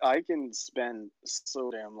 Honestly, I can spend so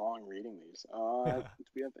damn long reading these. Do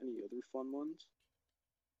we have any other fun ones?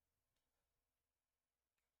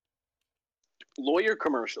 Lawyer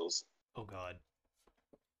commercials. Oh god.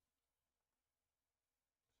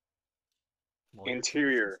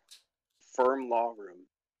 Interior, firm law room.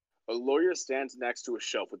 A lawyer stands next to a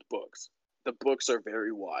shelf with books. The books are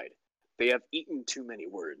very wide. They have eaten too many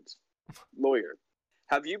words. Lawyer,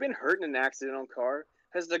 have you been hurt in an accidental car?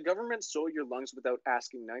 Has the government stole your lungs without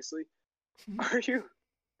asking nicely? Are you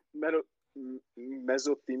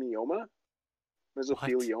mesothelioma?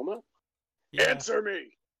 Mesothelioma? Yeah. Answer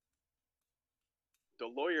me! The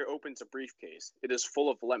lawyer opens a briefcase. It is full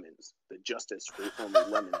of lemons. The justice for only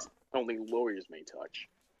lemons only lawyers may touch.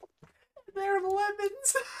 They're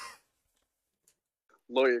lemons!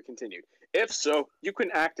 Lawyer continued. If so, you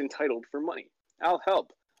can act entitled for money. I'll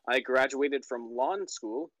help. I graduated from law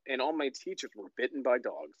school, and all my teachers were bitten by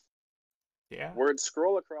dogs. Yeah. Words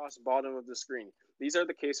scroll across bottom of the screen. These are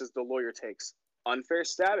the cases the lawyer takes. Unfair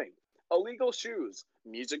stabbing. Illegal shoes.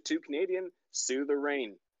 Music too Canadian. Sue the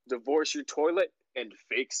rain. Divorce your toilet. And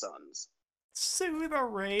fake sons. Sue the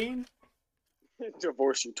rain.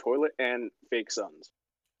 Divorce your toilet and fake sons.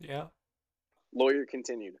 Yeah. Lawyer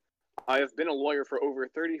continued. I have been a lawyer for over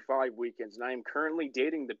 35 weekends, and I am currently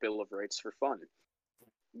dating the Bill of Rights for fun.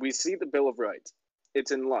 We see the Bill of Rights.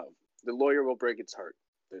 It's in love. The lawyer will break its heart.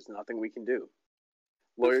 There's nothing we can do.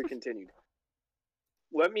 Lawyer continued.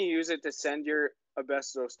 Let me use it to send your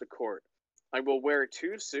asbestos to court. I will wear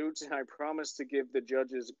 2 suits, and I promise to give the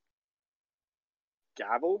judges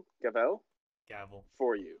gavel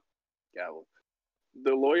for you. Gavel.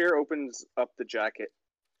 The lawyer opens up the jacket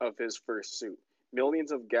of his first suit.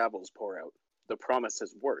 Millions of gavels pour out. The promise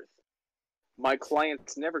is worth. My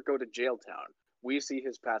clients never go to jail town. We see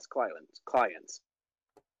his past clients.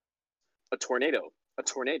 A tornado. A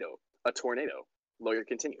tornado. A tornado. Lawyer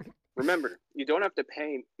continued. Remember, you don't have to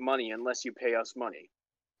pay money unless you pay us money.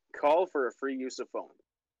 Call for a free use of phone.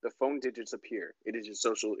 The phone digits appear. It is your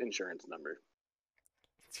social insurance number.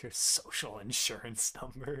 It's your social insurance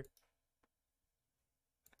number.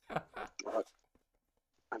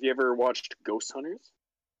 Have you ever watched Ghost Hunters?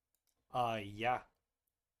 Yeah.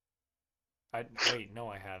 Wait, no,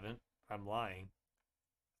 I haven't. I'm lying.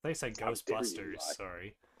 I think I said Ghostbusters.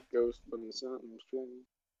 Sorry. Ghostbusters.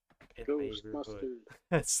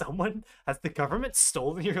 Someone has the government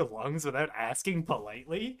stolen your lungs without asking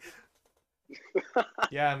politely?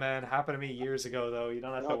 Yeah, man, happened to me years ago though. You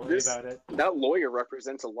don't have to worry about it. That lawyer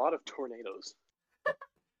represents a lot of tornadoes.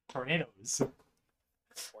 Tornadoes.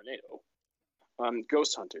 Tornado.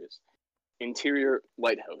 Ghost Hunters. Interior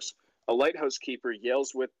lighthouse. A lighthouse keeper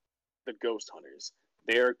yells with the ghost hunters.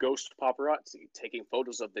 They are ghost paparazzi, taking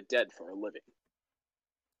photos of the dead for a living.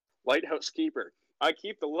 Lighthouse keeper. I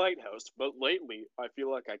keep the lighthouse, but lately I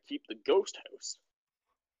feel like I keep the ghost house.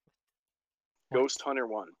 What? Ghost Hunter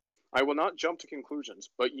 1. I will not jump to conclusions,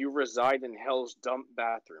 but you reside in hell's dump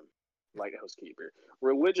bathroom. Lighthouse keeper.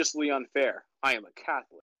 Religiously unfair. I am a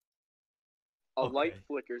Catholic. A light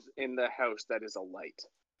flickers in the house that is a light.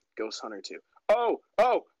 Ghost Hunter 2. Oh!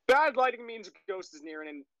 Bad lighting means a ghost is near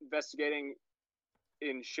and investigating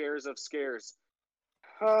in shares of scares.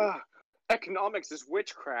 Economics is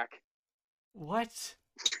witch crack. What?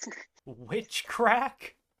 Witch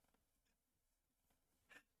crack?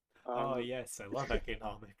 Oh yes, I love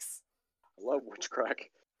economics. I love witch crack.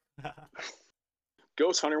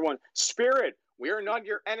 Ghost Hunter 1. Spirit, we are not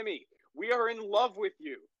your enemy. We are in love with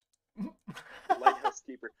you. Lighthouse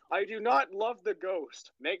keeper. I do not love the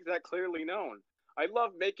ghost. Make that clearly known. I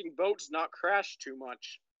love making boats not crash too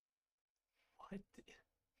much.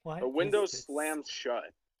 What? The window slams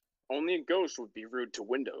shut. Only a ghost would be rude to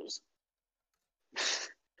windows.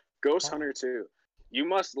 Ghost Hunter 2. You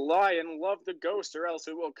must lie and love the ghost or else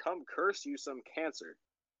it will come curse you some cancer.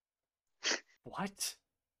 What?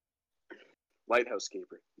 Lighthouse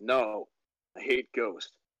keeper. No. I hate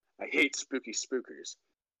ghosts. I hate spooky spookers.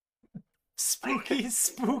 Spooky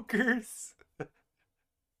spookers.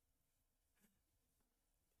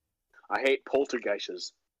 I hate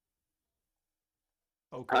poltergeists.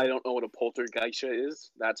 Okay. I don't know what a poltergeist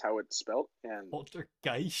is. That's how it's spelled. And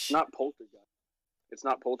poltergeist? Not poltergeist. It's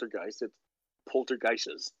not poltergeist. It's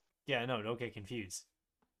poltergeists. Yeah, no, don't get confused.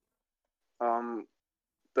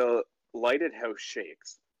 The lighted house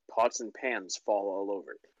shakes. Pots and pans fall all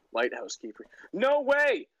over. Lighthouse keeper. No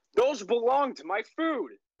way! Those belong to my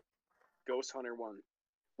food! Ghost Hunter 1.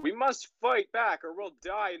 We must fight back or we'll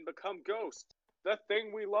die and become ghosts. The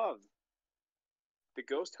thing we love. The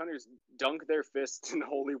ghost hunters dunk their fists in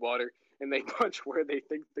holy water and they punch where they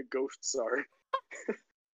think the ghosts are.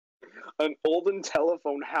 An olden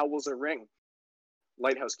telephone howls a ring.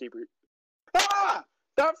 Lighthouse keeper. Ah!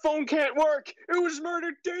 That phone can't work! It was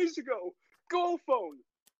murdered days ago! Go phone!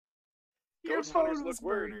 Your phone was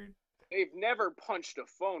murdered. They've never punched a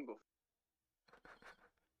phone before.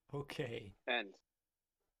 Okay. And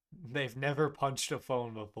they've never punched a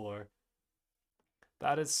phone before.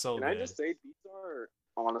 That is so good. Can I just say, these are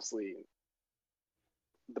honestly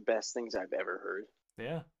the best things I've ever heard.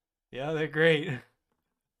 Yeah. Yeah, they're great.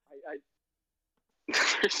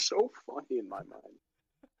 They're so funny in my mind.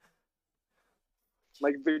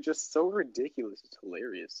 Like, they're just so ridiculous. It's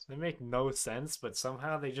hilarious. They make no sense, but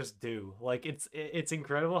somehow they just do. Like, it's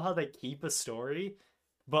incredible how they keep a story,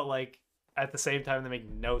 but, like, at the same time, they make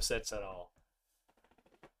no sense at all.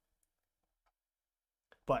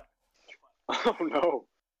 But... Oh, no.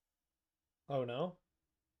 Oh, no?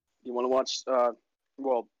 You want to watch,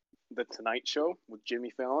 The Tonight Show with Jimmy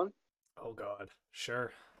Fallon? Oh, God.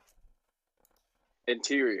 Sure.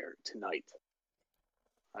 Interior, tonight.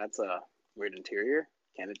 That's a weird interior.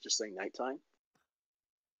 Can't it just say nighttime?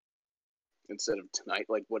 Instead of tonight,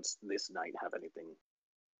 like, what's this night have anything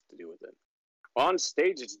to do with it? On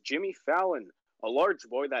stage, it's Jimmy Fallon, A large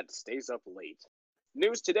boy that stays up late.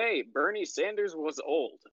 News today, Bernie Sanders was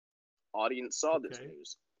old. Audience saw this Okay.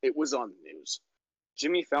 news. It was on the news.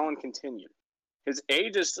 Jimmy Fallon continued. His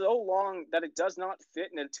age is so long that it does not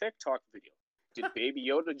fit in a TikTok video. Did Baby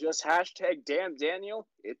Yoda just hashtag damn Daniel?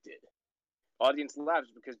 It did. Audience laughs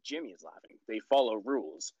because Jimmy is laughing. They follow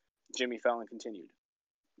rules. Jimmy Fallon continued.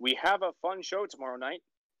 We have a fun show tomorrow night.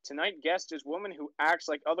 Tonight guest is woman who acts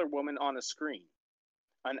like other woman on a screen.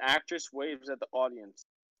 An actress waves at the audience.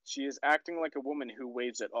 She is acting like a woman who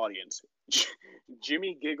waves at audience.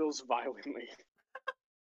 Jimmy giggles violently.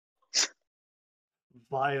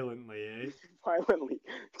 Violently, eh? Violently.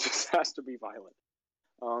 Just has to be violent.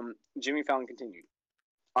 Jimmy Fallon continued.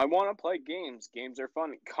 I want to play games. Games are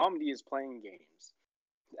fun. Comedy is playing games.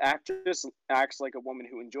 The actress acts like a woman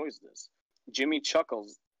who enjoys this. Jimmy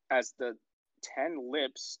chuckles as the 10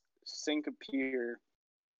 lip syncs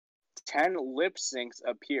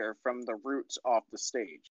appear from the roots off the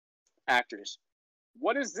stage. Actress,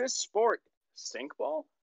 what is this sport? Sync ball?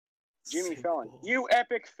 Jimmy Sync Fallon, ball. you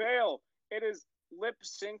epic fail. It is lip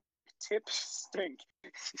sync tip stink.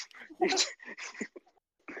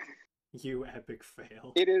 You epic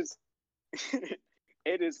fail. It is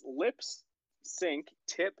it is lips sync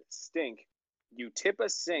tip stink. You tip a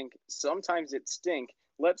sink, sometimes it stink.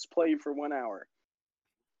 Let's play for 1 hour.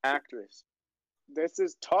 Actress. This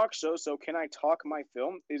is talk show, so can I talk my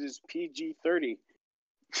film? It is PG-30.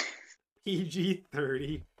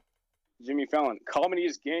 PG-30. Jimmy Fallon. Comedy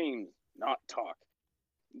is games, not talk.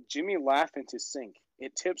 Jimmy laugh into sink.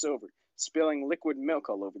 It tips over, spilling liquid milk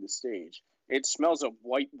all over the stage. It smells of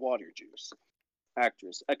white water juice.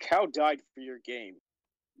 Actress. A cow died for your game.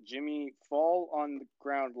 Jimmy fall on the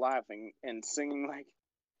ground laughing and singing like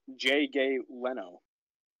J. Gay Leno.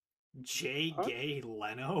 J. Huh? Gay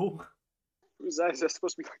Leno? Who's that? Is that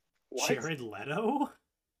supposed to be like, what? Jared Leto?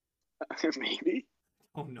 Maybe.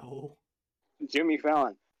 Oh no. Jimmy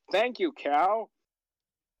Fallon. Thank you, cow.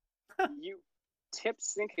 You tip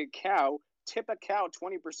sink a cow. Tip a cow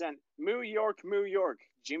 20%. Moo York, Moo York.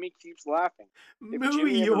 Jimmy keeps laughing. New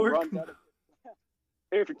York.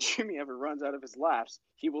 If Jimmy ever runs out of his laughs,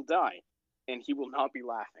 he will die, and he will not be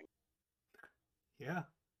laughing. Yeah.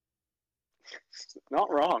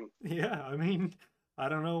 Not wrong. Yeah, I mean, I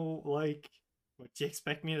don't know, like, what you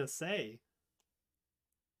expect me to say?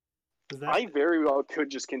 Is that... I very well could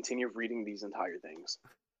just continue reading these entire things.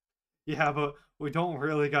 Yeah, but we don't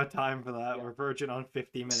really got time for that. Yeah. We're verging on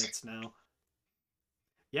 50 minutes now.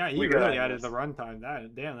 Yeah, you We got really it, added yes. the runtime.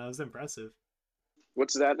 Damn, that was impressive.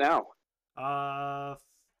 What's that now? 48:30.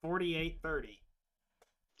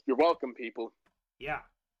 You're welcome, people. Yeah.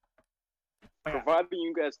 But yeah, Providing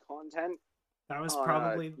you guys content that was on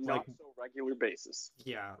probably a like, not so regular basis.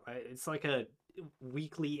 yeah, it's like a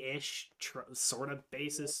weekly-ish sort of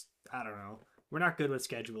basis. I don't know. We're not good with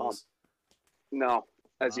schedules. No,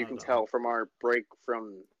 as you Not can at all. tell from our break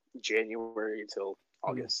from January till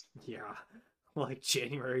August. Yeah, like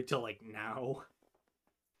January till like now.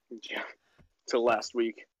 Yeah, till last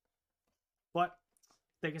week. But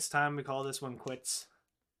I think it's time we call this one quits.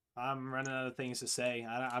 I'm running out of things to say.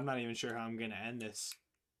 I'm not even sure how I'm gonna end this,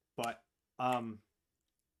 but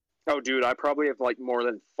Oh, dude, I probably have like more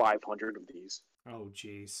than 500 of these. oh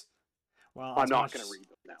jeez. Well, I'm not gonna read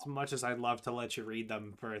them now. As much as I'd love to let you read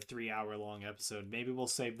them for a 3-hour long episode, maybe we'll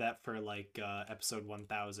save that for like episode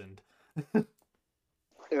 1000.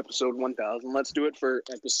 Episode 1000. Let's do it for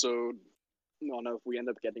episode. No, if we end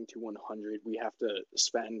up getting to 100, we have to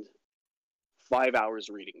spend 5 hours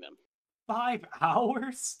reading them. 5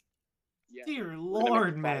 hours? Yeah. Dear We're gonna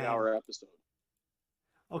Lord, make a man. 5-hour episode.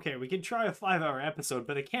 Okay, we can try a 5-hour episode,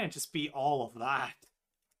 but it can't just be all of that.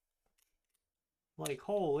 Like,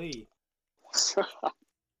 holy.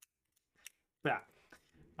 Yeah.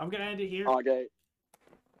 I'm gonna end it here. Okay.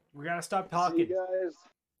 We gotta stop See talking. you guys.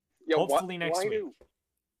 Yeah, Hopefully next week.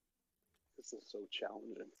 This is so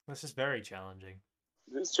challenging. This is very challenging.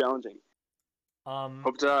 This is challenging. Um,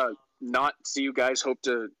 Hope to not see you guys. Hope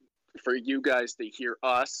for you guys to hear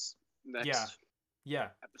us next yeah.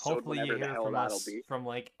 episode, Hopefully you whenever the hear hell from that'll us be. from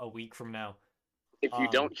like a week from now. If you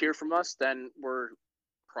don't hear from us, then we're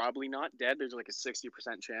probably not dead. There's like a 60%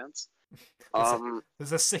 chance.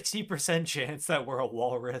 There's a 60% chance that we're a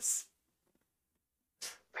walrus.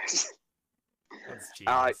 That's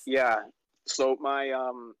genius. Yeah. So my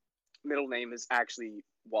middle name is actually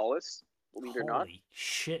Wallace. Believe it or not. Holy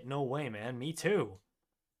shit! No way, man. Me too.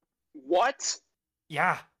 What?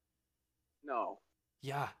 Yeah. No.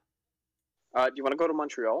 Yeah. Do you want to go to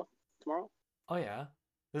Montreal tomorrow? Oh yeah.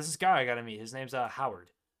 This is guy I gotta meet. His name's Howard.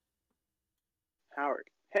 Howard.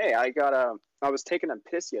 Hey, I was taking a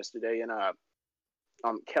piss yesterday in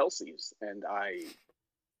Kelsey's, and I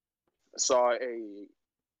saw a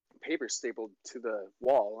paper stapled to the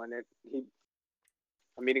wall, and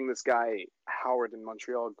I'm meeting this guy Howard in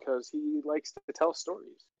Montreal because he likes to tell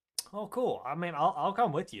stories. Oh, cool. I mean, I'll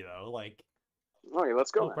come with you though. Like, Okay,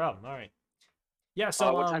 let's go. no Then. problem. All right. Yeah.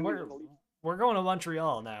 So What time do you want to leave? we're going to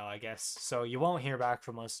Montreal now, I guess. So you won't hear back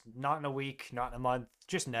from us. Not in a week. Not in a month.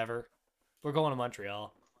 Just never. We're going to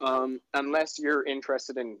Montreal. Unless you're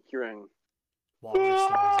interested in hearing Walrus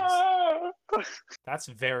noises. That's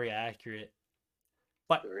very accurate.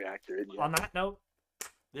 But very accurate. Yeah. On that note,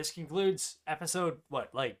 this concludes episode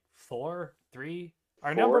like 4, 3.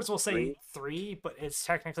 Our 4, numbers will say 3. 3, but it's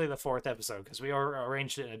technically the 4th episode because we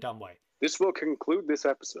arranged it in a dumb way. This will conclude this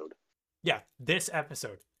episode. Yeah, this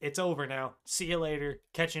episode. It's over now. See you later.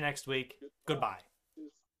 Catch you next week. Goodbye.